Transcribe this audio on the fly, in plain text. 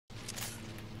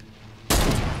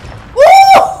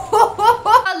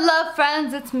Hello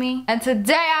friends, it's me. And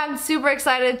today I'm super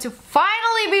excited to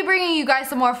finally be bringing you guys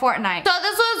some more Fortnite. So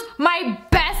this was my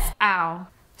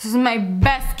this is my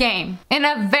best game in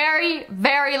a very,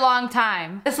 very long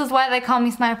time. This is why they call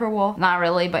me Sniper Wolf. Not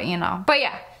really, but you know. But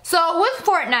yeah. So with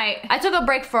Fortnite, I took a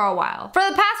break for a while. For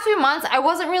the past few months, I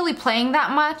wasn't really playing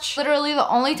that much. Literally the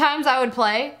only times I would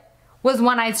play was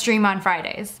when I'd stream on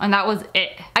Fridays, and that was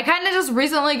it. I kind of just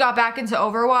recently got back into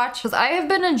Overwatch because I have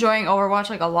been enjoying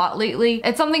Overwatch like a lot lately.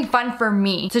 It's something fun for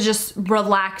me to just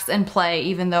relax and play,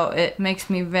 even though it makes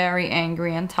me very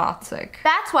angry and toxic.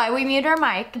 That's why we mute our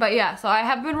mic. But yeah, so I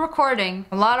have been recording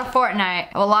a lot of Fortnite,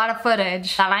 a lot of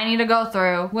footage that I need to go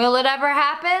through. Will it ever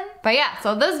happen? But yeah,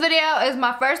 so this video is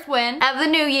my first win of the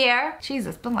new year. Jeez,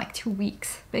 it's been like 2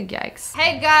 weeks. Big yikes.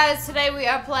 Hey guys, today we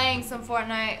are playing some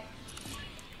Fortnite.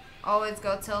 Always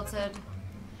go tilted.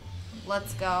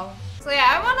 Let's go. So yeah,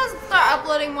 I want to start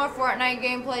uploading more Fortnite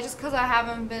gameplay just because I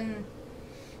haven't been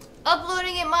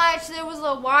uploading it much. There was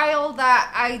a while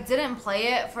that I didn't play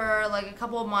it for like a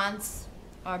couple of months,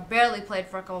 or barely played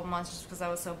for a couple of months just because I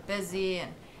was so busy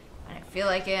and I didn't feel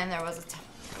like it. And there was a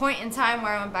point in time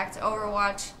where I went back to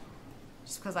Overwatch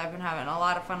just because I've been having a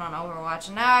lot of fun on Overwatch.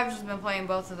 And now I've just been playing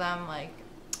both of them, like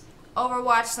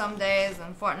Overwatch some days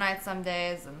and Fortnite some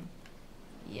days. And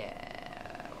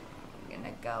yeah, I'm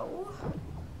gonna go.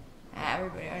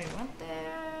 Everybody already went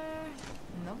there.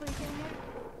 Nobody came here.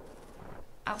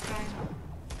 Okay.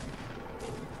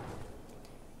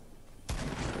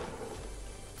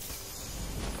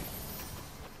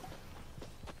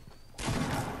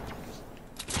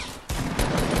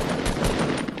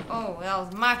 Oh, that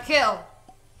was my kill.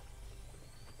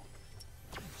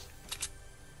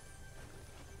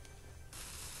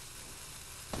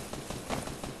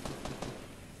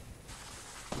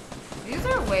 These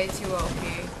are way too OP.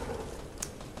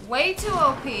 Way too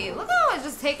OP. Look how I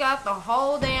just take out the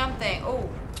whole damn thing. Oh,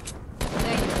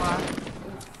 there you are.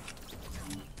 Oof.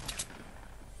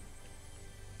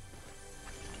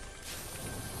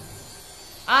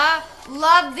 I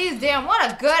love these damn. What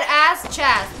a good ass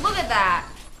chest. Look at that.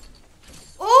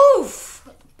 Oof.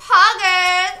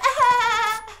 Poggers.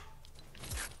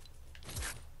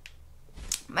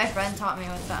 My friend taught me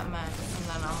what that meant, and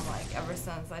then I'm like, ever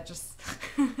since, I just...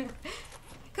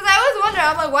 Because I always wonder,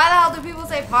 I'm like, why the hell do people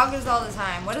say poggers all the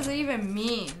time? What does it even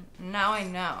mean? Now I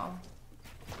know.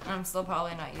 And I'm still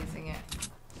probably not using it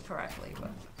correctly,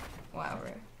 but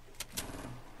whatever.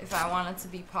 If I want it to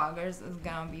be poggers, it's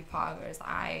gonna be poggers.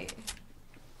 I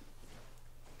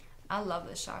love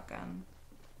this shotgun.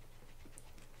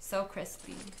 So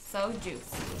crispy, so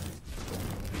juicy.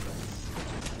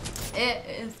 It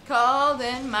is cold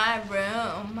in my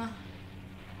room.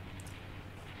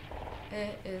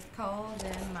 It is cold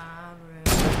in my room.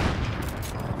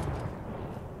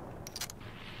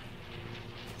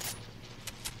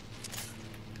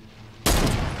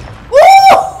 Woo!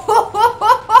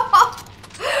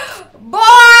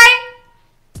 Boy!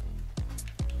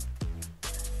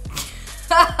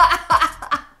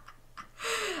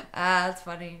 That's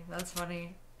funny. That's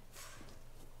funny.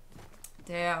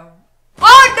 Damn.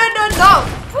 Oh, no!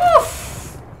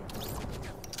 Woof!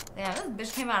 Damn, this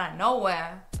bitch came out of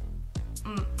nowhere.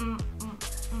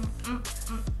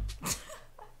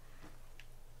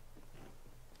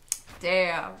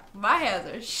 Damn, my hands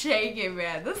are shaking,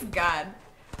 man. This gun.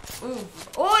 Oof.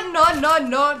 Oh, no.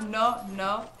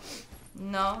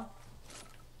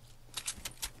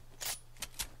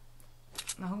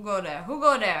 Now, who go there? Who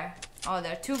go there? Oh,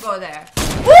 there are two go there.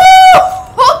 Woo!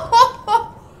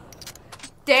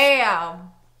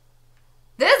 Damn.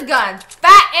 This gun's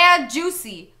fat and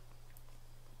juicy.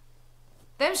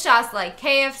 Them shots like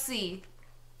KFC.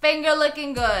 Finger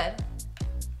looking good.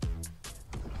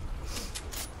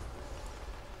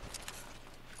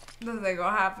 This ain't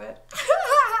gonna happen.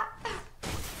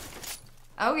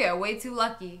 Oh yeah, way too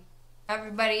lucky.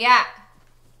 Everybody at?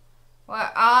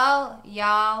 Where all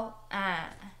y'all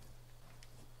at?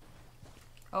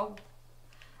 Oh.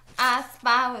 I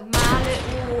spy with my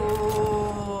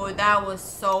little... Ooh, that was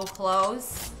so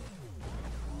close.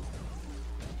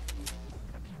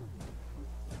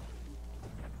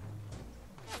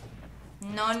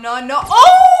 No.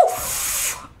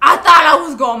 Oh! I thought I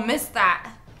was gonna miss that.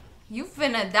 You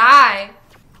finna die.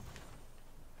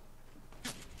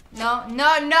 No. Oh no,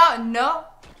 I'm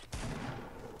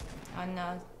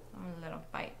a little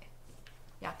fight.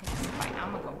 Y'all can just fight.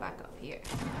 I'm gonna go back up here.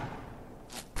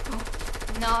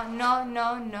 No. Oh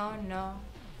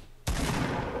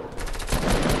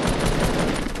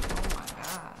my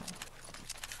god.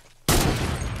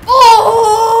 Oh!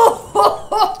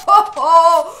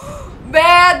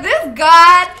 Man, this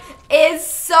gun is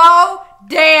so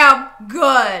damn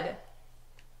good.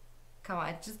 Come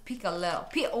on, just peek a little.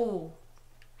 Peek. Oh.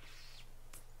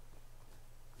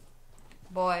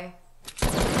 Boy.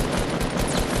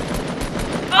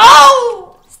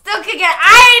 Oh! Still can get.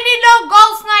 I ain't need no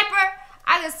gold sniper.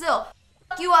 I can still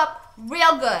fuck you up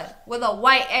real good with a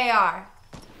white AR.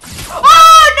 Oh!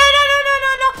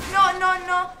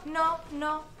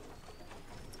 No.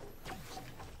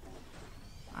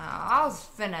 I was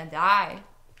finna die.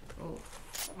 Ooh.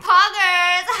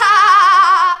 Poggers!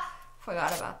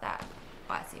 Forgot about that.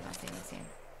 Oh, I see him.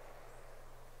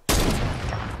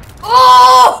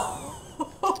 Oh!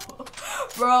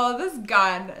 Bro,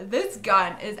 this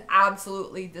gun is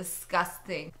absolutely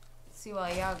disgusting. Let's see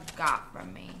what y'all got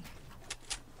from me.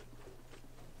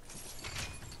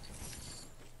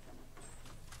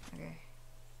 Okay.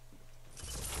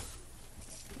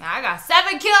 Now I got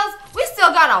 7 kills. We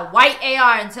still got a white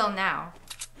AR until now.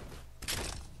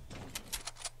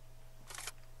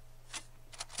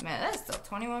 Man, there's still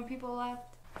 21 people left.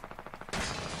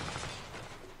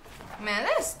 Man,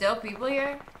 there's still people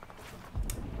here.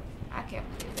 I can't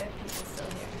believe there are people still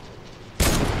here.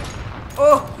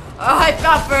 Oh, I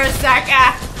thought for a sec.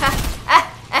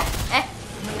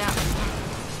 No.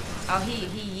 Oh, he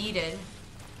yeeted.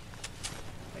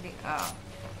 Where'd he go?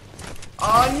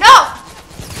 Oh, no!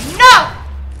 No!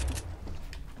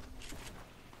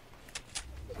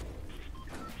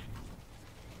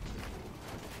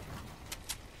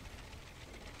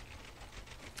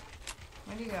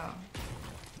 Where'd he go?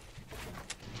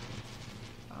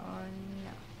 Oh,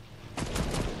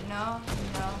 no. No.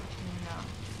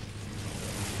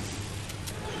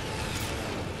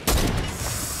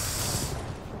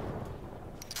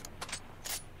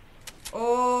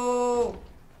 Oh!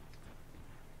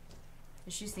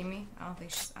 Did she see me? I don't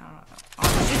think she's. I don't know.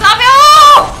 Oh, she saw me!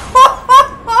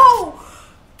 Oh!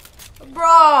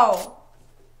 Bro!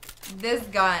 This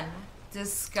gun.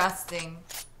 Disgusting.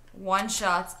 One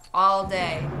shots all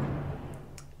day.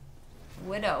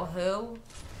 Widow who?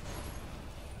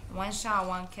 One shot,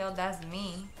 one kill, that's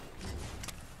me.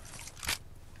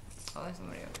 Oh, there's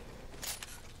somebody over.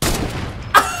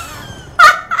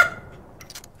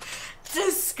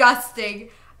 Disgusting.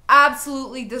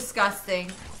 Absolutely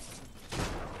disgusting.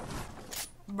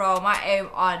 Bro, my aim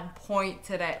on point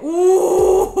today.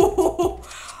 Ooh! Oh,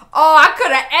 I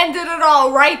could have ended it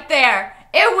all right there.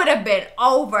 It would have been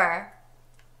over.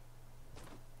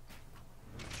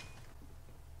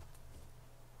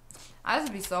 I used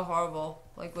to be so horrible,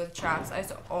 like with traps. I used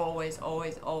to always fall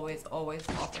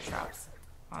for traps.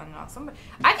 Oh no, somebody.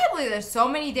 I can't believe there's so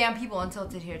many damn people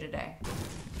untilted here today.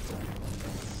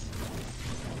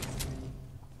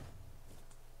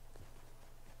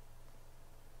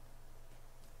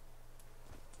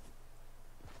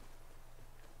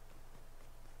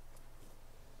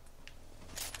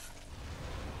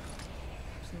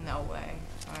 There's no way.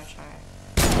 I'm gonna try it.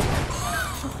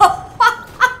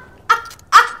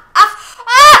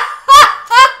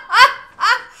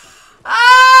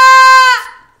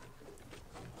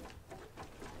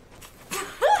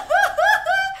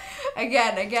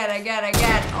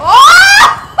 Again. Oh!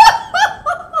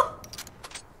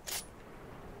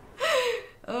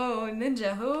 Oh,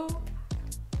 ninja who?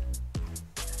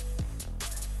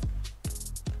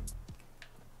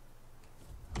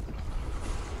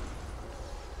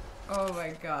 Oh my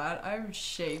god, I'm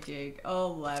shaking.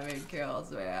 11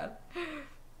 kills, man.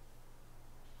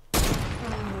 Ooh,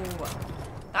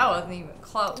 that wasn't even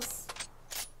close.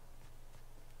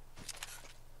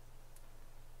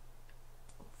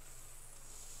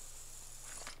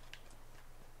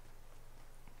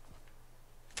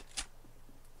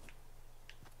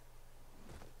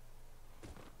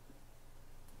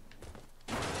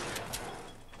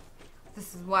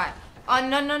 This is what? Oh,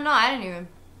 no, I didn't even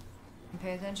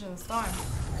pay attention to the storm.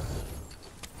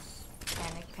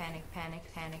 Panic.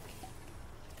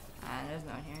 There's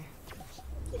no one here.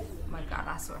 Oh my god,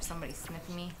 I swear somebody's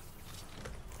sniffing me.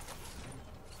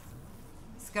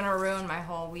 It's gonna ruin my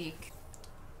whole week.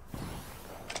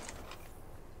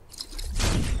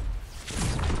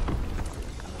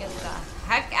 Get the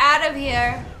heck out of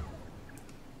here.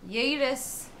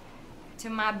 Yeetus to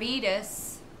my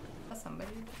beatus. That's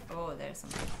somebody. Oh, there's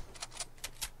somebody.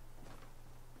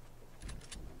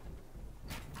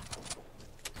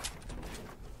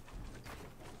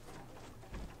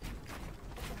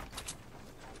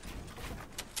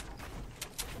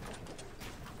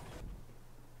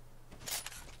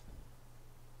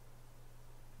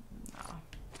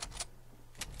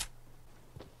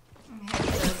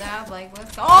 Like,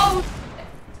 let's go. Oh!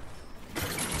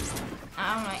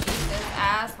 I'm gonna eat this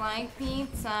ass like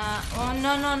pizza. Oh, no.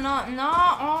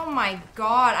 Oh my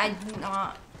god, I did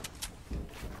not.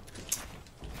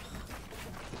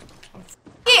 I'm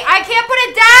I can't put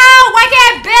it down! Why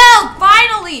can't I build?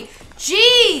 Finally!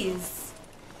 Jeez!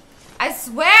 I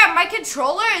swear, my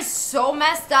controller is so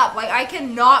messed up. Like, I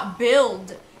cannot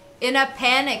build in a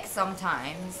panic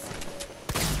sometimes.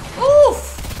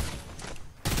 Oof!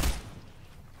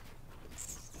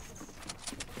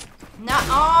 No,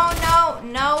 oh,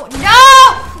 no,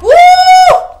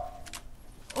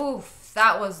 woo! Oof,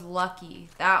 that was lucky.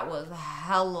 That was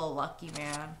hella lucky,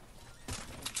 man.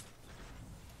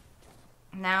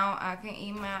 Now I can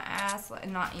eat my ass,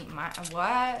 not eat my,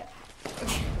 what?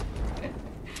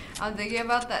 I'm thinking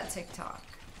about that TikTok.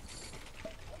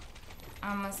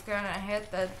 I'm just gonna hit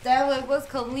the devil with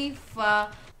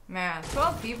Khalifa. Man,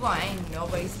 12 people, ain't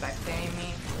nobody spectating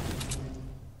me.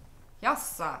 Y'all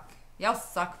suck. Y'all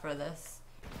suck for this.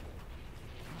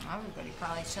 Everybody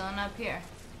probably chilling up here.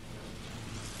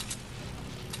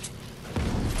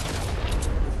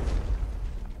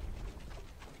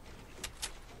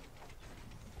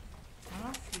 I don't know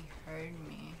if he heard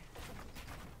me.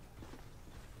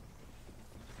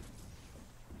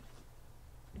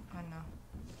 Oh no.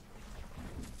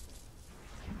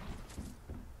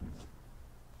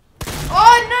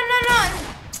 Oh no.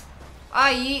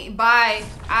 Oh, yeet, bye.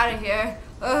 Out of here.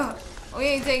 Ugh. We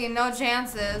ain't taking no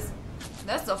chances.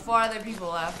 There's still 4 other people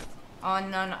left. Oh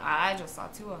no, I just saw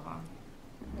 2 of them.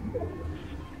 You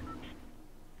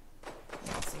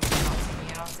don't see me,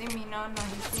 you don't see me, no,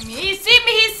 he see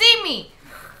me. He see me!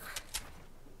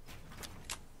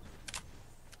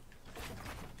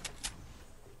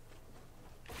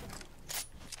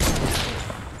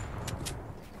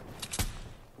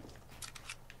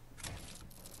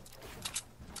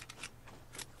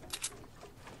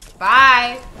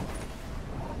 Bye!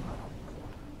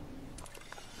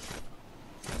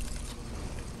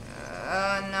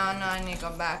 No, I need to go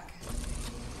back.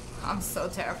 I'm so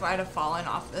terrified of falling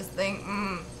off this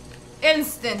thing.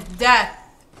 Instant death.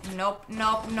 Nope.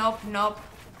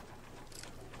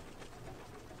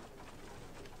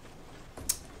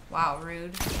 Wow,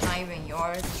 rude. Not even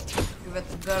yours. Give it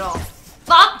the good old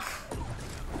fuck.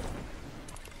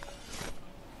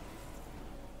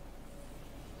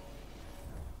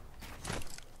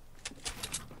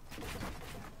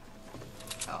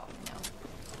 Oh,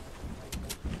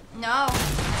 no.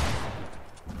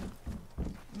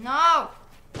 No!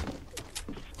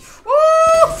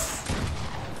 Oof!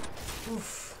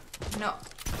 Oof. No.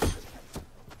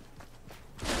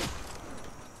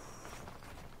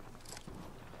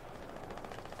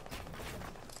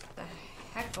 The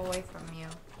heck away from you.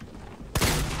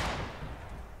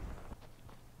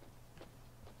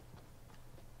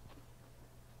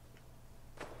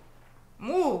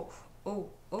 Move! Oh!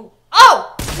 Ooh!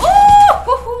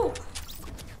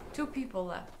 2 people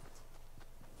left.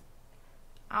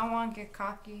 I don't want to get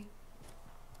cocky.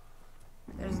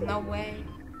 There's no way.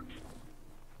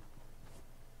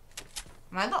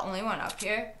 Am I the only one up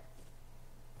here?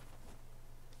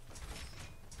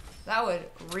 That would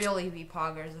really be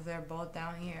poggers if they're both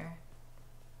down here.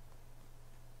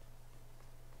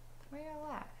 Where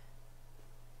y'all at?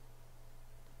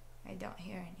 I don't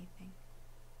hear anything.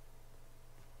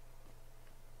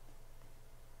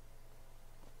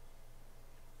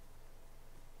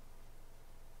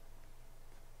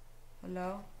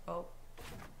 Hello? Oh.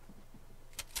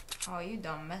 Oh, you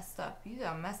done messed up. You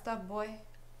done messed up, boy.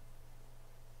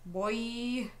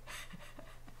 Boy.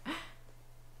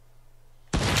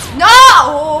 No!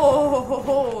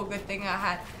 Oh, good thing I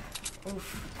had.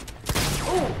 Oof.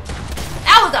 Ooh.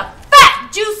 That was a fat,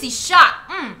 juicy shot.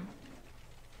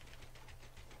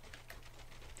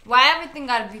 Why everything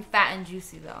gotta be fat and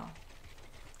juicy, though?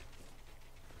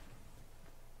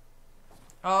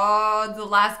 Oh, the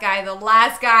last guy.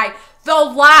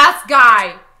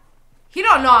 He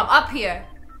don't know I'm up here.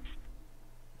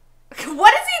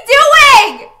 What is he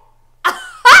doing?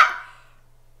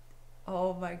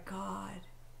 Oh my god.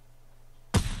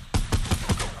 Oh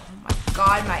my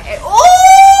god,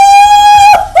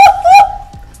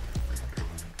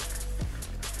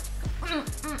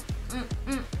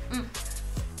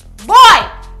 Boy!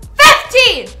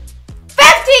 15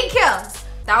 kills!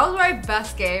 That was my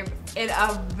best game in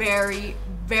a very,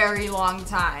 very long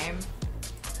time.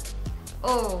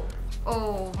 Oh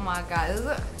my god.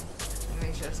 Let me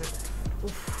make sure this is.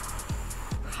 Oof.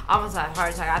 I almost had a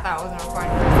heart attack. I thought I wasn't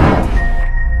recording for a second.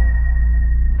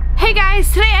 Hey guys,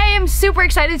 today I am super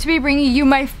excited to be bringing you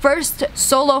my first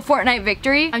solo Fortnite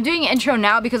victory. I'm doing an intro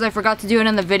now because I forgot to do it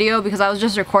in the video because I was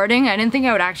just recording. I didn't think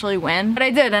I would actually win, but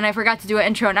I did, and I forgot to do an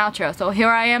intro and outro. So here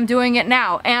I am doing it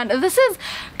now, and this is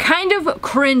kind of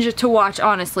cringe to watch,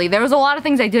 honestly. There was a lot of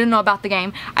things I didn't know about the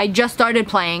game. I just started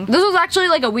playing. This was actually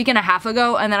like a week and a half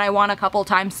ago, and then I won a couple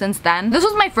times since then. This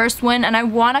was my first win, and I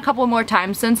won a couple more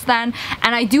times since then,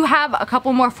 and I do have a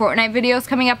couple more Fortnite videos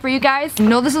coming up for you guys.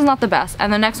 No, this is not the best,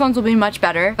 and the next ones will be much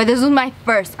better, but this was my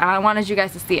first and I wanted you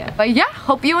guys to see it. But yeah,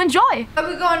 hope you enjoy. Are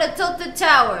we going to Tilted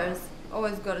Towers?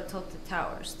 Always go to Tilted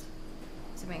Towers.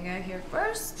 So we can go here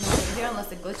first. Nobody here unless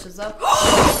it glitches up. No,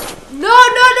 no,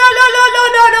 no, no, no, no,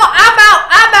 no, no. I'm out,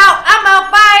 I'm out, I'm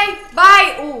out. Bye,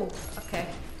 bye. Ooh, okay.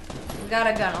 We got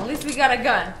a gun. At least we got a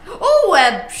gun. Ooh,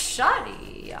 web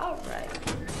shotty. All right.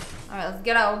 All right, let's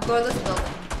get out. We'll go to this building.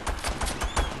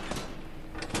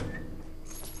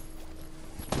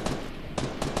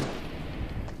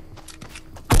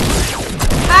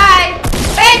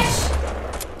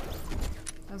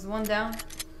 There's one down.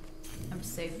 I'm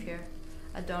safe here.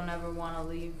 I don't ever want to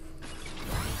leave.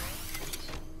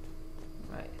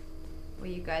 Right. Where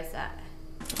you guys at?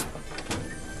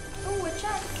 Oh, a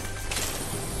chest.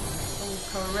 Oh,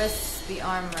 caress the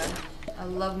armor. I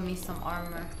love me some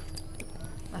armor.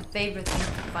 My favorite thing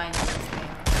to find in this game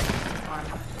is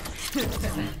armor.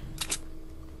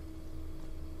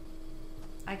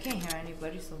 I can't hear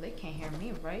anybody, so they can't hear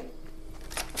me, right?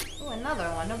 Oh, another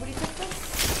one. Nobody took this?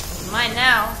 It's mine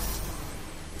now.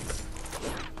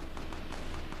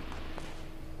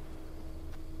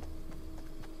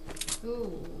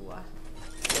 Ooh.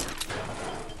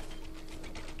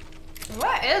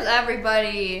 Where is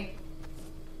everybody?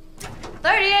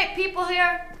 38 people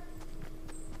here.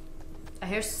 I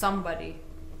hear somebody.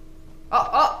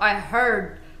 Oh, I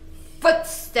heard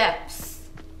footsteps.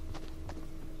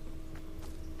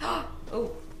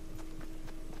 Oh.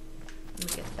 Let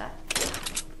me get that.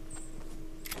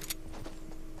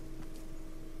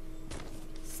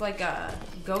 It's like a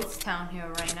ghost town here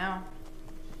right now.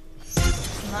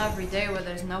 It's not every day where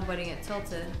there's nobody at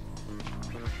Tilted.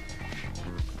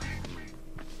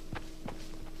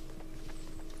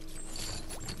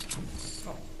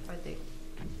 Oh, are they?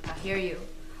 I hear you.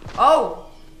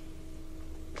 Oh!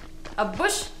 A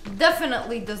bush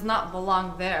definitely does not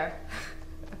belong there.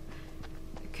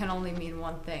 It can only mean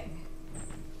one thing.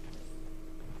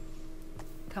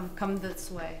 Come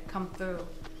this way. Come through.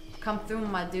 Come through,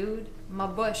 my dude. My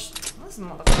bush. This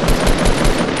motherfucker.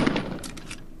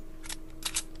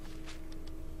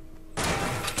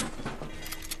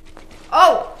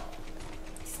 Oh!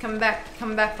 He's coming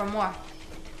back for more.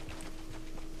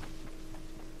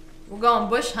 We're going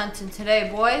bush hunting today,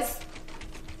 boys.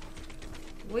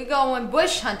 We going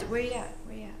bush hunting. Where you at?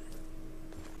 Where you at?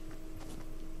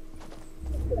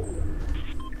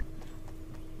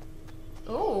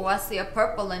 Oh, I see a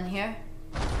purple in here.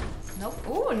 Nope.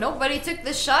 Oh, nobody took the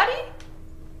shotty?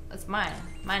 That's mine.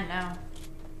 Mine now.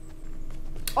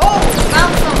 Oh,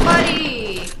 found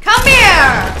somebody. Come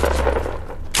here.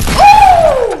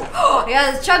 Oh,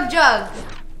 yeah, it's chug jug.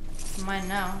 It's mine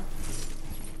now.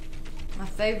 My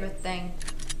favorite thing.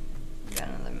 Got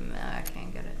another. I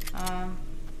can't get it.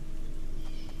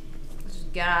 Let's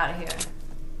just get out of here.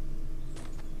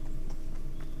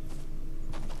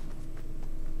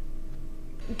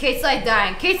 In case I die,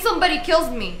 in case somebody kills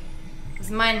me. It's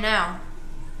mine now.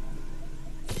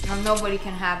 Now nobody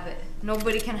can have it.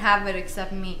 Nobody can have it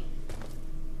except me.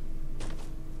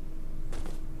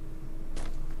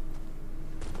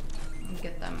 Let me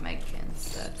get that med kit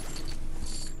instead.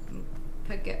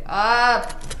 Pick it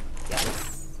up.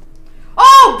 Yes.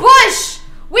 Oh, Bush!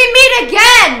 We meet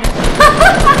again!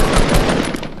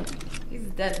 He's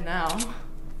dead now.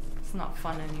 It's not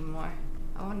fun anymore.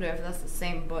 I wonder if that's the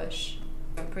same Bush.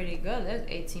 I'm pretty good. There's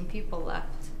 18 people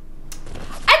left.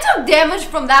 I took damage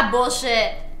from that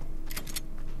bullshit.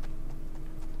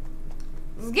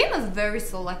 This game is very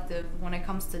selective when it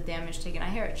comes to damage taken. I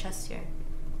hear a chest here.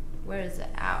 Where is it?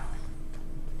 Out.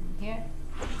 In here.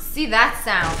 See that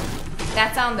sound?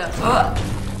 That sound of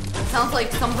it sounds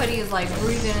like somebody is like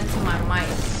breathing into my mic.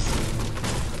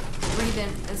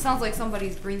 Breathing. It sounds like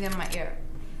somebody's breathing in my ear.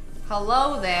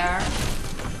 Hello there.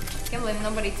 Can't believe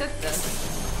nobody took this.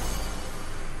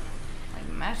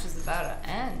 Match is about to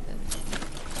end and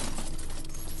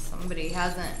somebody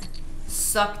hasn't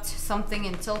sucked something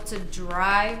and Tilted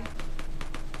dry.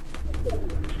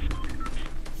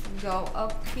 Go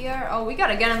up here. Oh, we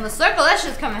gotta get in the circle. That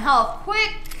shit's coming hella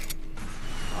quick.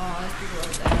 Oh, there's people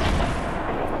over there.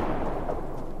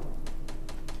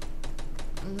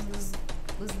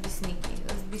 Let's be sneaky.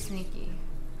 Let's be sneaky.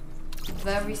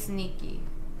 Very sneaky.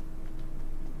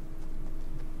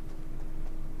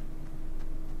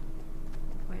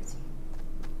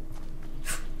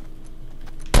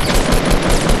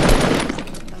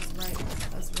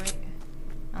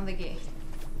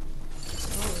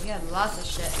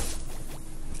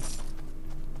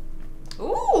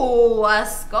 a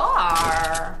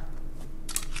scar.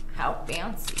 How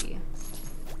fancy.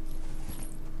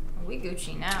 We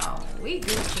Gucci now. We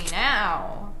Gucci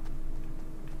now.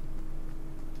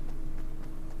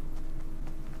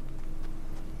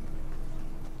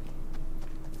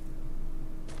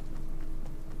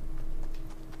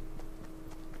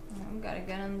 We gotta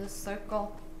get in this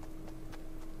circle.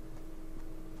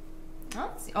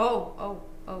 Let's see. Oh,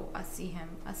 I see him.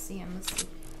 I see him. Let's see.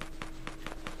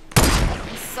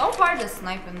 It's so hard to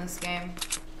snipe in this game.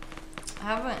 I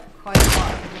haven't quite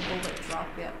got the bullet drop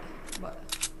yet,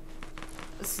 but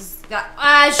this is that.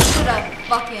 I should have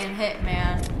fucking hit,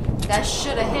 man. That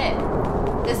should have hit.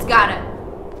 This got it.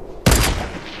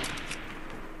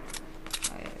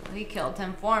 Okay, well, he killed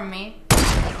him for me.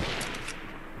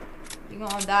 You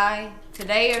gonna die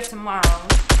today or tomorrow?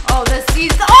 Oh, this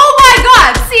sees. Oh my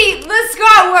God! See, this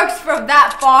scar works from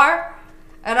that far,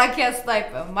 and I can't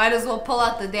snipe him. Might as well pull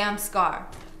out the damn scar.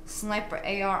 Sniper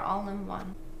AR all in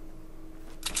one.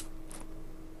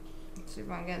 Let's see if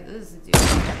I can get this dude.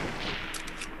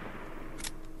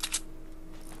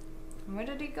 Where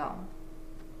did he go?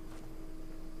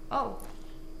 Oh.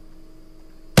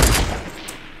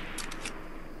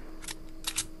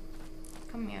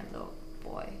 Come here, little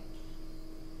boy.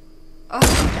 Oh.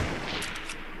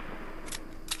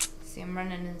 See, I'm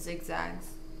running in zigzags.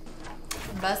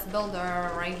 Best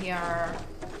builder right here.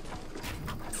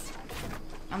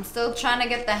 I'm still trying to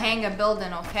get the hang of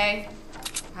building, okay?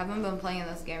 I haven't been playing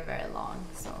this game very long,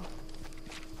 so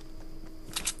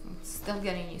I'm still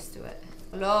getting used to it.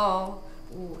 Hello?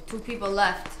 Ooh, 2 people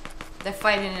left. They're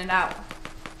fighting it out.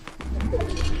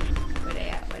 Where they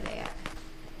at? Where they at?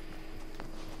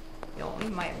 Yo, we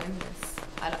might win this.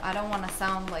 I don't want to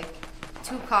sound like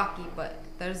too cocky, but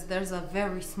there's a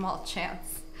very small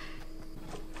chance.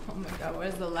 Oh my God,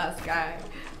 where's the last guy?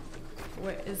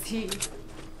 Where is he?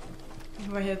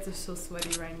 My hands are so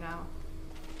sweaty right now.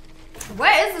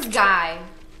 Where is this guy?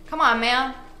 Come on,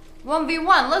 man.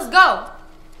 1v1, let's go.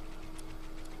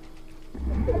 I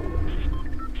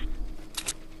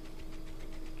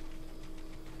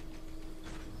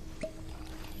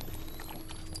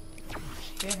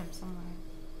hear him somewhere.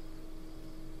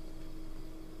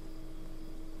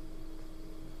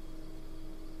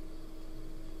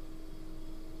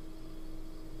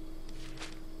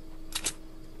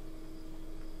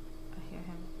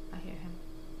 I hear him.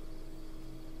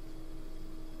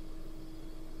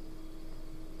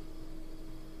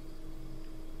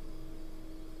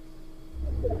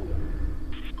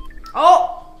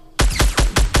 Oh!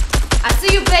 I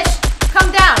see you, bitch!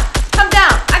 Come down! Come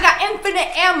down! I got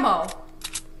infinite ammo!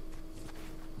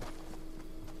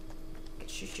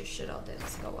 Shoot your shit out there.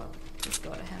 Let's go up. Let's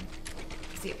go to him.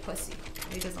 Is he a pussy?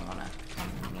 He doesn't wanna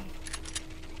come with me.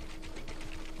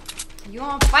 You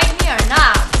wanna fight me or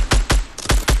not?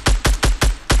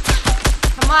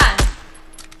 Come on.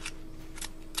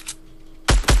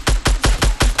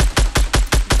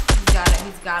 He's got it.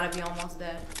 He's gotta be almost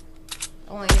dead.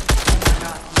 Only. Oh my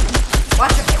God.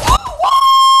 Watch it.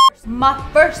 My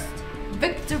first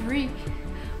victory.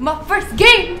 My first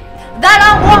game that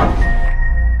I won.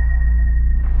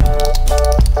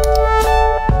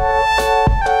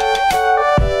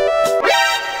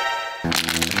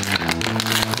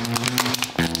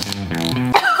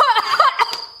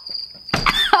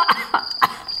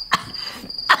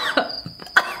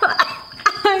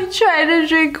 Trying to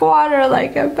drink water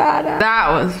like a badass. That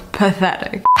was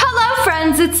pathetic. Hello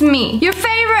friends, it's me, your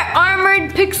favorite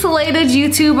armored pixelated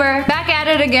YouTuber, back at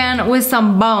it again with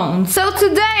some bones. So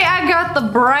today I got the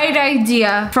bright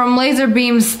idea from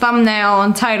Laserbeam's thumbnail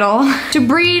and title to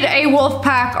breed a wolf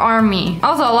pack army.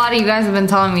 Also, a lot of you guys have been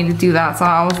telling me to do that, so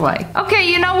I was like, okay,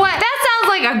 you know what? That sounds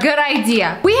like a good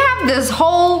idea. We have this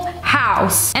whole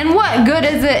house, and what good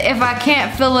is it if I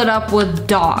can't fill it up with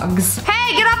dogs?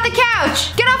 Hey, get off the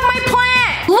couch! Get off my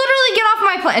plant! Literally get off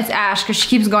my plant. It's Ash, because she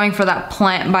keeps going for that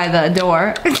plant by the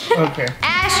door. Okay.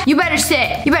 Ash, you better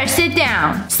sit. You better sit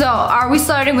down. So, are we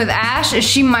starting with Ash? Is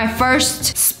she my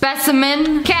first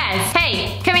specimen? Kaz,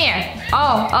 hey, come here.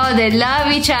 Oh, they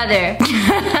love each other.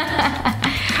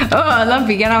 Oh,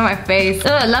 Lumpy, get on my face.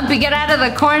 Oh, Lumpy, get out of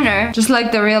the corner. Just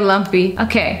like the real Lumpy.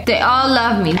 Okay, they all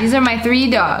love me. These are my 3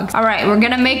 dogs. All right, we're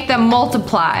gonna make them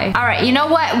multiply. All right, you know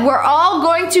what? We're all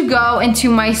going to go into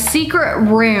my secret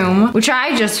room, which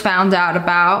I just found out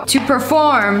about, to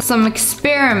perform some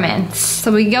experiments.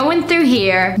 So we go in through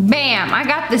here. Bam, I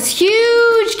got this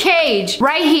huge cage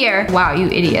right here. Wow, you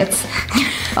idiots.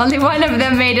 Only one of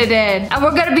them made it in. And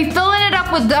we're gonna be filling it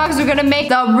up with dogs. We're gonna make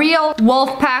the real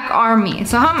wolf pack army.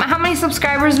 So how how many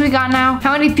subscribers we got now?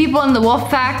 How many people in the wolf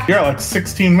pack? You're like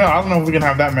 16 mil. I don't know if we can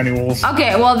have that many wolves.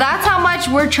 Okay, well, that's how much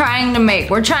we're trying to make.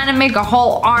 We're trying to make a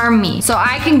whole army so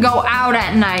I can go out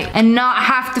at night and not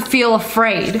have to feel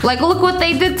afraid. Like, look what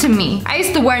they did to me. I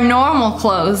used to wear normal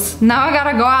clothes. Now I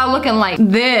gotta go out looking like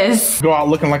this. Go out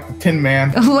looking like the Tin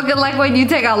Man. Looking like when you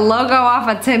take a logo off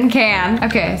a tin can.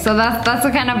 Okay, so that's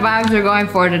the kind of vibes we're going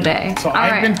for today. So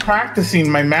I've been practicing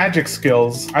my magic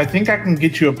skills. I think I can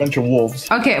get you a bunch of wolves.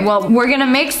 Okay, well, we're gonna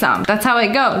make some. That's how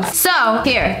it goes. So,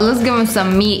 here, let's give them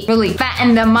some meat. Really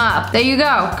fatten them up. There you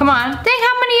go. Come on. Think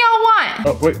how many y'all want?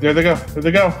 Oh, wait, there they go. There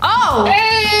they go. Oh!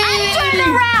 Hey! I turned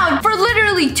around for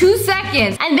literally 2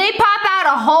 seconds, and they pop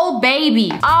out a whole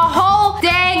baby. A whole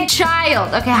dang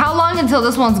child. Okay, how long until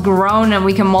this one's grown and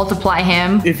we can multiply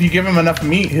him? If you give him enough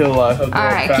meat, he'll go All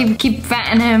right, keep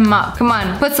fattening him up. Come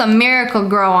on, put some Miracle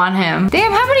Grow on him.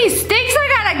 Damn, how many steaks I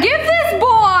gotta give this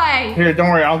boy? Here, don't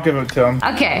worry, I'll give it to him.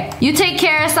 Okay, you take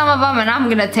care of some of them and I'm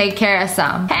gonna take care of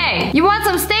some. Hey, you want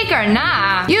some steak or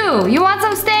nah? You want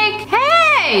some steak?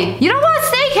 Hey, you don't want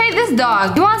steak? Hey, this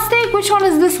dog. You want steak? Which one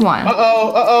is this one?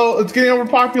 Uh-oh, it's getting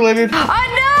overpopulated. Oh no,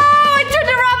 I turned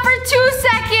around for 2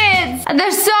 seconds. And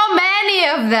there's so many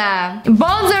of them.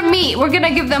 Bones or meat? We're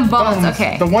gonna give them bones.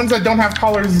 Okay. The ones that don't have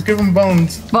collars, just give them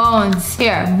bones. Bones.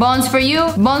 Here, bones for you.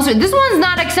 Bones for this one's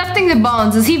not accepting the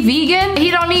bones. Is he vegan?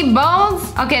 He don't eat bones?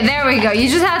 Okay, there we go. You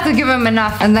just have to give him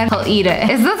enough and then he'll eat it.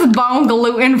 Is this bone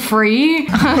gluten-free?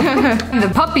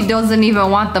 The puppy doesn't even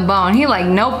want the bone. He like,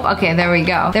 nope. Okay, there we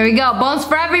go. There we go. Bones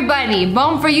for everybody.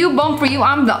 Bone for you, bone for you.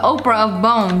 I'm the Oprah of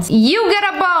bones. You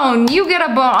get a bone. You get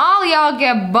a bone. All y'all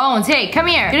get bones. Hey, come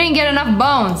here. You didn't get enough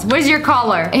bones. Where's your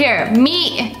collar? Here,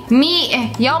 meat.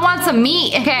 Meat. Y'all want some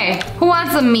meat? Okay, who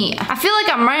wants some meat? I feel like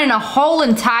I'm running a whole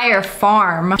entire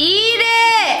farm. Eat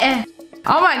it!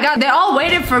 Oh my god, they all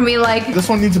waited for me like... This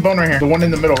one needs a bone right here. The one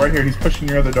in the middle right here. He's pushing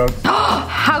your other dog.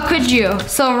 How could you?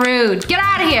 So rude. Get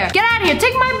out of here. Get out of here.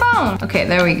 Take my bone. Okay,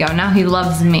 there we go. Now he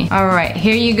loves me. All right,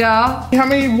 here you go. How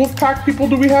many wolf pack people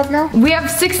do we have now? We have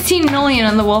 16 million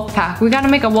in the wolf pack. We gotta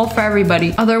make a wolf for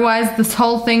everybody. Otherwise, this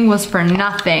whole thing was for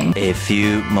nothing. A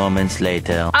few moments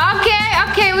later.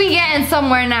 Okay, we getting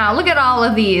somewhere now. Look at all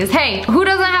of these. Hey, who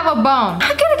doesn't have a bone? I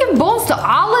gotta give bones to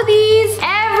all of these.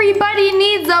 Everybody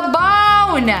needs a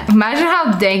bone. Imagine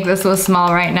how dank this was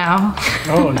small right now.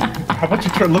 Oh, how about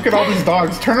you look at all these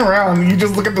dogs. Turn around. You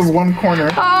just look at this one corner.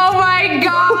 Oh my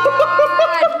god.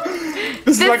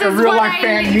 This is like a real life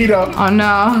fan meetup. Oh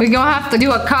no. We're gonna have to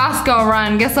do a Costco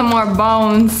run. Get some more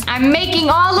bones. I'm making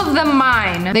all of them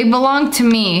mine. They belong to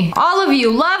me. All of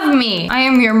you love me. I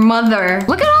am your mother.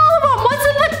 Look at all of them. What's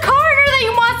in the corner that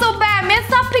you want so bad? Man,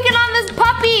 stop picking on this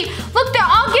puppy. Look, they're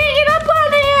all ganging up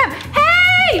on him.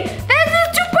 Hey,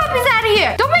 there's 2 puppies out of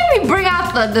here. Don't make me bring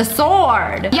out the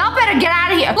sword. Y'all better get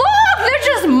out of here. Look, they're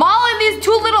just mauling these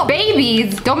 2 little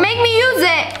babies. Don't make me use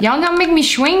it. Y'all gonna make me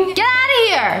swing? Get out of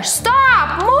here.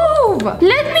 Stop. Move.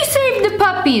 Let me save the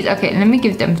puppies. Okay, let me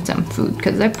give them some food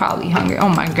because they're probably hungry. Oh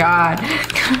my god.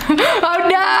 Oh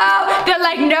no. They're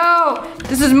like, no.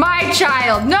 This is my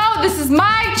child. No, this is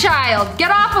my child.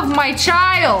 Get off of my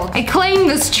child. I claim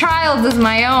this child as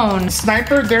my own.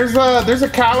 Sniper, there's a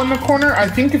cow in the corner. I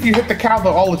think if you hit the cow,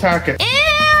 they'll all attack it. Ew!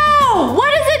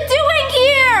 What is it doing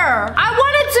here? I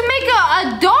wanted to make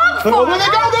a dog farm. Oh, there they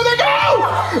go! There they go!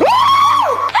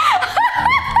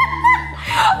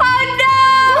 Oh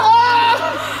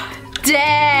no!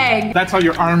 Dang. That's how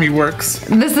your army works.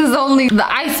 This is only the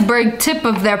iceberg tip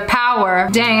of their power.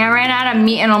 Dang, I ran out of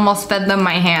meat and almost fed them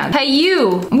my hand. Hey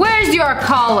you, where's your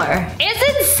collar? It's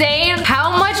insane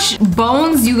how much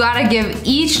bones you gotta give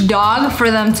each dog for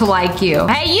them to like you.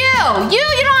 Hey you don't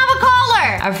have a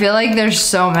collar. I feel like there's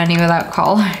so many without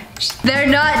collars. They're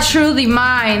not truly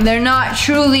mine. They're not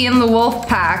truly in the wolf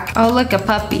pack. Oh, look, a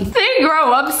puppy. They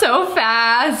grow up so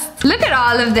fast. Look at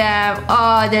all of them.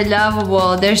 Oh, they're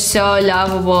lovable. They're so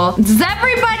lovable. Does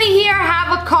everybody here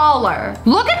have a collar?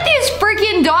 Look at these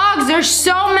freaking dogs. There's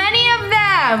so many of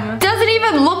them. Doesn't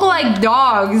even look like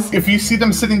dogs. If you see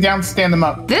them sitting down, stand them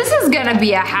up. This is gonna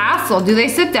be a hassle. Do they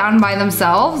sit down by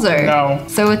themselves or? No.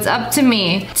 So it's up to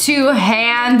me to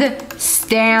hand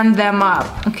stand them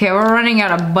up. Okay, we're running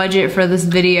out of budget for this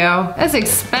video. That's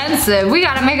expensive. We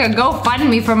gotta make a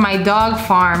GoFundMe for my dog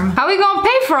farm. How are we gonna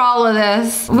pay for all of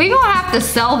this? We gonna have to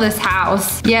sell this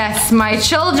house. Yes, my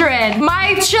children.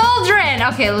 My children.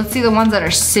 Okay, let's see the ones that are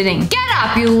sitting. Get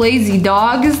up, you lazy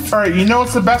dogs. All right, you know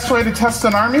what's the best way to test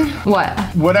an army? What?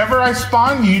 Whatever I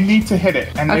spawn, you need to hit it,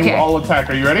 and they will all attack.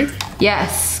 Are you ready?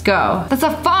 Yes, go. That's a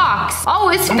fox. Oh,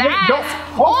 it's fast.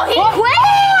 He quit.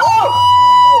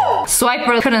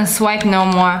 Swiper couldn't swipe no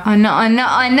more. Oh no, oh no,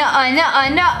 oh no, oh no, oh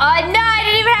no, oh no, I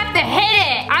didn't even have to hit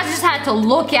it. I just had to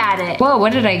look at it. Whoa,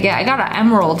 what did I get? I got an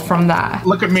emerald from that.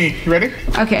 Look at me. You ready?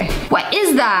 Okay, what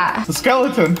is that? It's a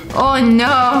skeleton. Oh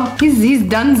no, he's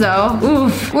donezo.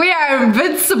 Oof, we are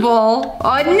invincible.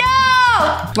 Oh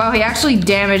no! Wow, he actually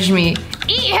damaged me.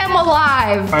 Eat him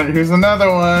alive. All right, here's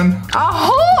another one. A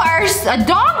horse, a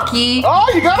donkey. Oh,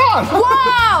 you got on.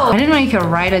 Whoa! I didn't know you could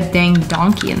ride a dang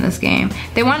donkey in this game.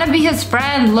 They want to be his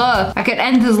friend. Look, I could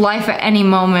end his life at any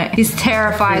moment. He's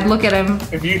terrified. Look at him.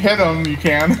 If you hit him, you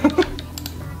can.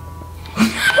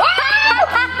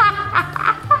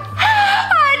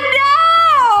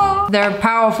 They're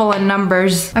powerful in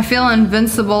numbers. I feel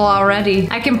invincible already.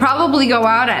 I can probably go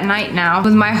out at night now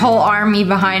with my whole army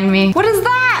behind me. What is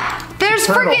that? There's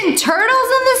freaking turtles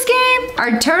in this game?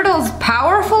 Are turtles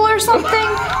powerful or something?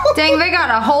 Dang, they got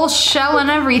a whole shell and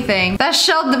everything. That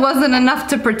shell wasn't enough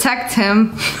to protect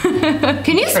him.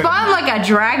 Can you spawn like a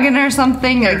dragon or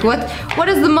something? Like what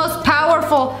is the most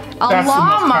powerful? A That's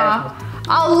llama.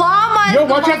 A llama is Yo,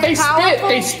 the watch out, most powerful.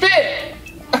 They spit.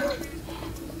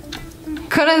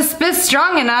 Couldn't spit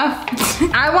strong enough.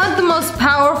 I want the most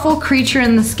powerful creature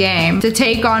in this game to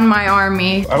take on my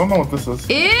army. I don't know what this is.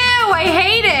 Ew, I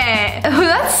hate it. Oh,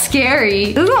 that's scary.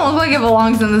 It doesn't look like it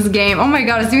belongs in this game. Oh my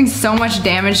god, it's doing so much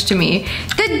damage to me.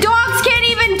 The dogs can't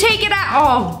even take it out.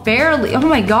 Oh, barely. Oh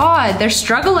my god, they're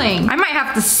struggling. I might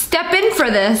have to step in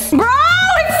for this. Bro,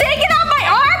 it's taking out my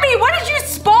army. What did you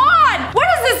spawn? What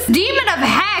is this demon of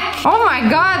heck? Oh my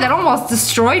god, that almost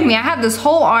destroyed me. I had this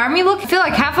whole army. Look, I feel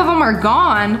like half of them are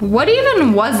gone. What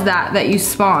even was that you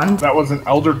spawned? That was an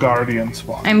elder guardian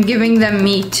spawn. I'm giving them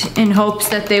meat in hopes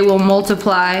that they will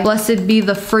multiply. Blessed be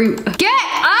the fruit. Get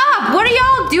up! What are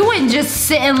y'all doing just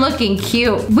sitting looking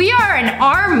cute? We are an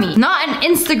army, not an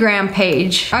Instagram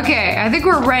page. Okay, I think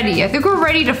we're ready. I think we're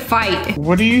ready to fight.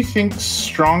 What do you think's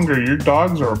stronger, your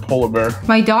dogs or a polar bear?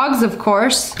 My dogs, of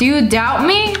course. Do you doubt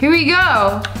me? Here we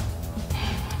go.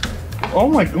 Oh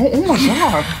my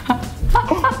god.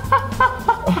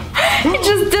 He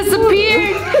just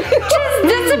disappeared. Just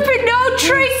disappeared. No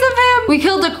trace of him. We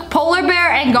killed a polar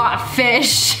bear and got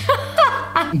fish.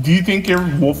 Do you think your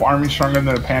wolf army's stronger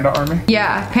than a panda army?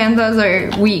 Yeah, pandas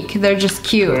are weak. They're just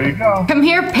cute. There you go. Come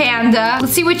here, panda.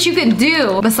 Let's see what you can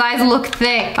do besides look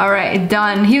thick. All right,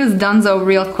 done. He was donezo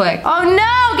real quick. Oh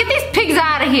no, get these pigs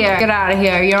out of here. Get out of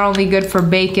here. You're only good for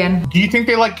bacon. Do you think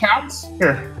they like cats?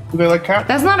 Here. Do they like cats?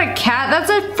 That's not a cat. That's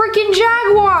a freaking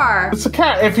jaguar. It's a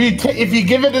cat. If you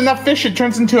give it enough fish, it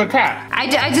turns into a cat. I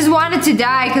just want it to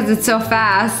die because it's so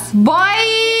fast. Bye.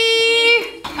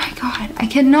 Oh my god, I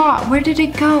cannot. Where did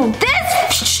it go?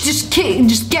 This. Just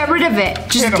get rid of it.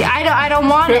 I don't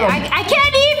want it. I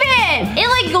can't even. It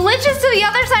like glitches to the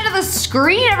other side of the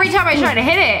screen every time I try to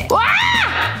hit it.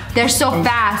 Ah! They're so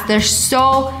fast. They're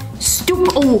so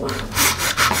stupid.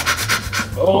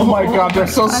 Oh my god, they're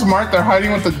so smart. They're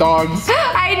hiding with the dogs.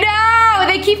 I know.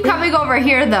 They keep coming over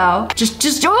here though.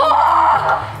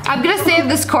 I'm gonna save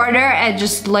this corner and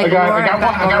just like I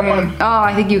got one. Oh,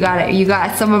 I think you got it. You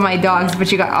got some of my dogs,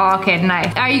 but you got, oh, okay,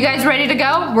 nice. Are you guys ready to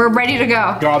go? We're ready to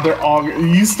go. God, they're all,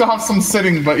 you still have some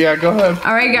sitting, but yeah, go ahead.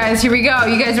 All right, guys, here we go.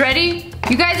 You guys ready?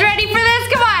 You guys ready for this?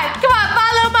 Come on,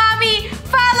 follow mommy.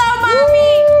 Follow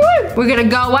mommy. We're gonna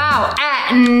go out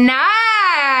at night.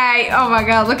 Oh my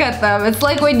god, look at them. It's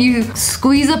like when you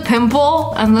squeeze a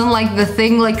pimple and then like the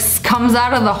thing like comes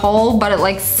out of the hole, but it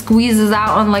like squeezes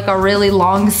out on like a really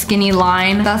long skinny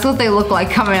line. That's what they look like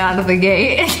coming out of the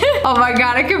gate. Oh my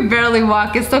god, I can barely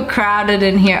walk. It's so crowded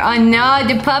in here. Oh no,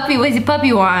 the puppy. What does the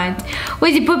puppy want? What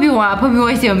does the puppy want? Puppy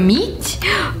wants some meat?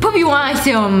 Puppy wants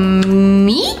some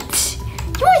meat?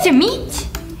 You want some meat?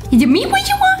 Is it meat what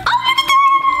you want?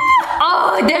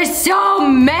 Oh, there's so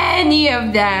many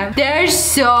of them. There's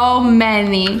so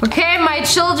many. Okay, my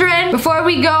children, before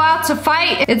we go out to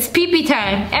fight, it's pee-pee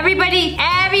time. Everybody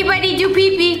do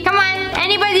pee-pee. Come on.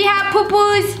 Anybody have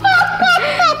poo-poos?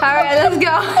 All right, let's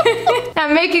go.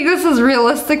 I'm making this as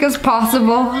realistic as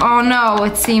possible. Oh no,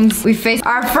 it seems we faced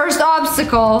our first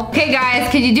obstacle. Okay, guys,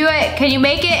 can you do it? Can you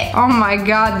make it? Oh my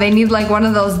god, they need like one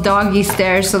of those doggy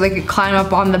stairs so they could climb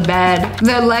up on the bed.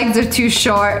 Their legs are too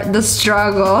short. The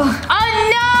struggle. Oh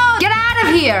no! Get out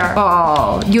of here!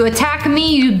 Oh, you attack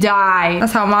me, you die.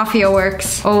 That's how Mafia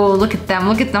works. Oh, look at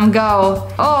them go.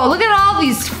 Oh, look at all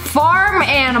these farm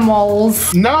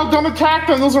animals. No, don't attack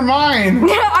them, those are mine.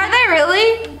 Are they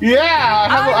really? Yeah,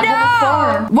 I have a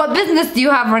farm. What business do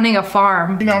you have running a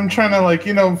farm? You know, I'm trying to like,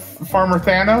 you know, Farmer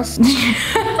Thanos.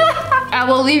 I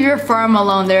will leave your farm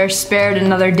alone. They're spared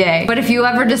another day. But if you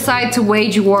ever decide to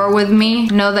wage war with me,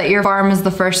 know that your farm is the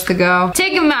first to go.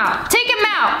 Take him out. Take him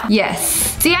out.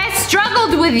 Yes. See, I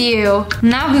struggled with you.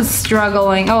 Now who's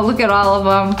struggling? Oh, look at all of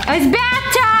them. It's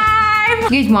bath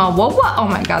time! You guys want what? Oh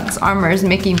my god, this armor is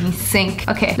making me sink.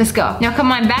 Okay, let's go. Now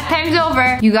come on, bath time's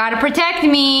over. You gotta protect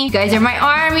me. You guys are my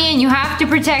army and you have to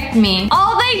protect me.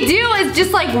 All they do is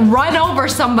just like run over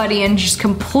somebody and just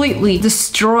completely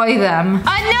destroy them.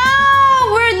 Oh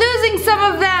no! We're losing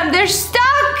some of them. They're stuck.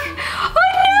 Oh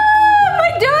no!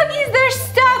 My doggies, they're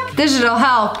stuck. Digital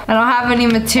help. I don't have any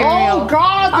material. Oh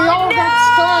god, they all got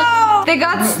stuck. They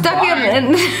got stuck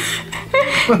in.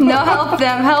 No, help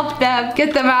them, help them.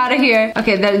 Get them out of here.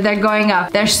 Okay, they're going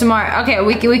up. They're smart. Okay,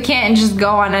 we can't just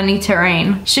go on any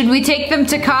terrain. Should we take them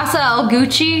to Casa El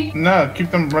Gucci? No, keep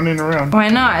them running around. Why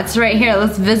not? It's right here.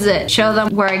 Let's visit. Show them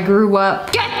where I grew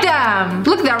up. Get them!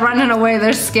 Look, they're running away.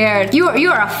 They're scared. You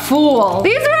are a fool.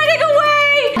 He's running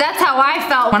away! That's how I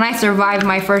felt when I survived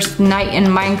my first night in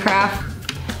Minecraft.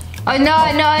 Oh no,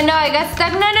 I got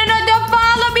stuck. No, don't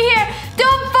follow me here.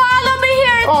 Don't follow me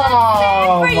here. It's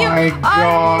unsafe for you. My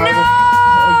god.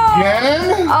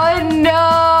 Again? Oh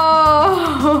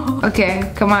no.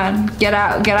 Okay, come on. Get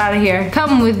out of here.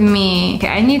 Come with me. Okay,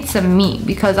 I need some meat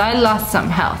because I lost some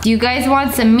health. Do you guys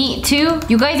want some meat too?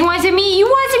 You guys want some meat? You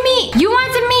want some meat? You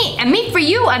want some meat? And meat for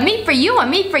you, and meat for you, and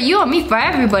meat for you, and meat for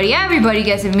everybody. Everybody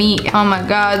gets a meat. Oh my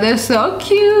god, they're so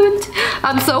cute.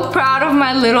 I'm so proud of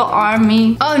my little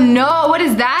army. Oh no, what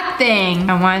is that thing?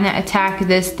 I want to attack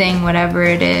this thing, whatever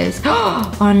it is.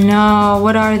 Oh no,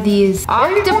 what are these?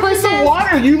 Octopuses? In the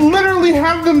water, you literally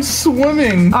have them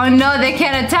swimming. Oh no, they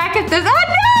can't attack at this. Oh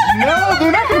no! No,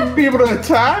 they're not gonna be able to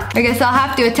attack. I guess I'll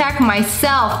have to attack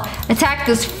myself. Attack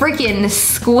this freaking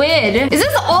squid. Is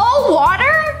this all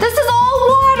water? This is all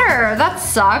water. That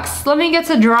sucks. Let me get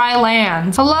to dry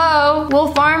land. Hello,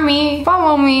 Wolf Army.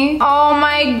 Follow me. Oh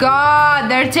my god,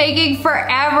 they're taking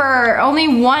forever. Only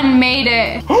one made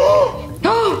it. Whoa!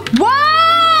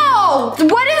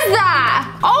 What is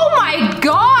that? Oh my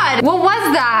god! What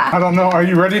was that? I don't know. Are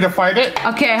you ready to fight it?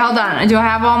 Okay, hold on. Do I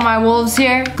have all my wolves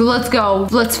here? Let's go.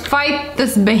 Let's fight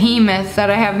this behemoth that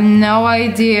I have no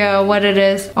idea what it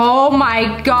is. Oh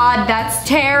my god, that's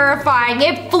terrifying.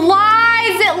 It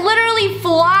flies! It literally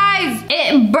flies!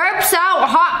 It burps out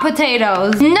hot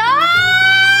potatoes. No!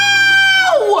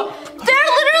 They're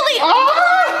literally on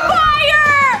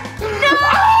fire! No!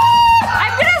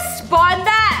 I'm gonna spawn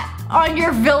that on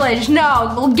your village.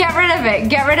 No, get rid of it.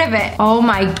 Get rid of it. Oh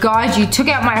my god, you took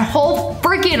out my whole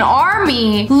freaking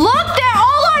army. Look, they're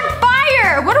all on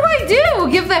fire. What do I do?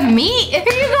 Give them meat? Here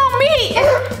you go, meat.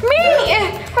 Meat.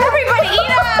 Everybody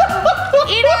eat up.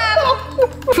 Eat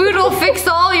up. Food will fix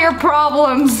all your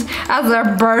problems as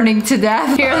they're burning to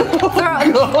death. Here,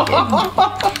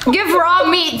 give raw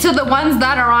meat to the ones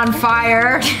that are on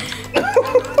fire.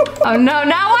 Oh no,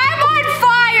 now I'm on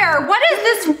fire! What is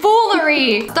this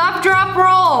foolery? Stop, drop,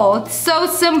 roll. It's so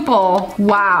simple.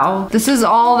 Wow, this is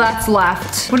all that's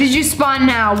left. What did you spawn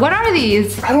now? What are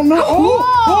these? I don't know.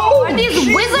 Whoa, are these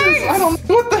Jesus. wizards? I don't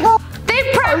know what the hell.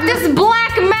 They practice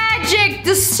black magic.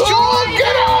 Destroy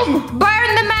them.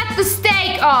 Burn them at the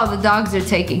stake. Oh, the dogs are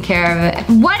taking care of it.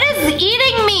 What is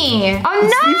eating me? Oh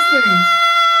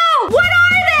no! What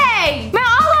are they? Man,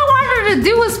 all I wanted to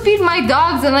do was feed my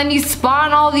dogs and then you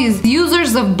spawn all these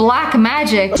users of black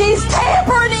magic. She's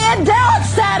tampering in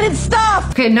dioxide stuff.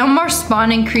 Okay, no more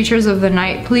spawning creatures of the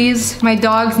night, please. My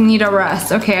dogs need a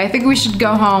rest. Okay, I think we should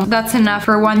go home. That's enough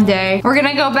for one day. We're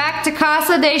gonna go back to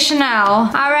Casa de Chanel.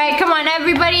 All right, come on,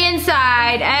 everybody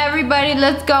inside. Everybody,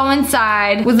 let's go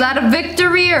inside. Was that a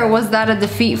victory or was that a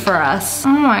defeat for us? Oh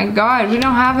my god, we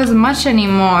don't have as much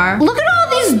anymore. Look at all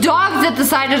these dogs that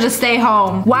decided to stay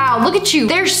home. Wow, look at you.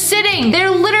 They're sitting. They're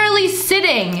literally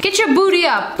sitting. Get your booty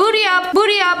up. Booty up.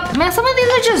 Booty up. Man, some of these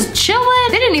are just chilling.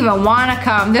 They didn't even want to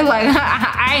come. They're like,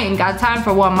 I ain't got time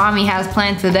for what mommy has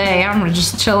planned today. I'm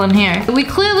just chilling here. We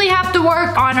clearly have to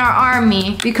work on our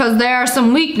army because there are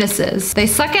some weaknesses. They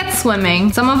suck at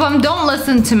swimming. Some of them don't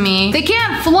listen to me. They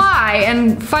can't fly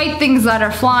and fight things that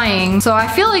are flying. So I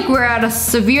feel like we're at a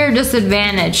severe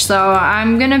disadvantage. So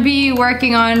I'm gonna be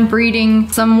working on breeding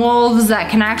some wolves that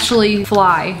can actually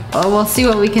fly. We'll see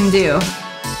what we can do.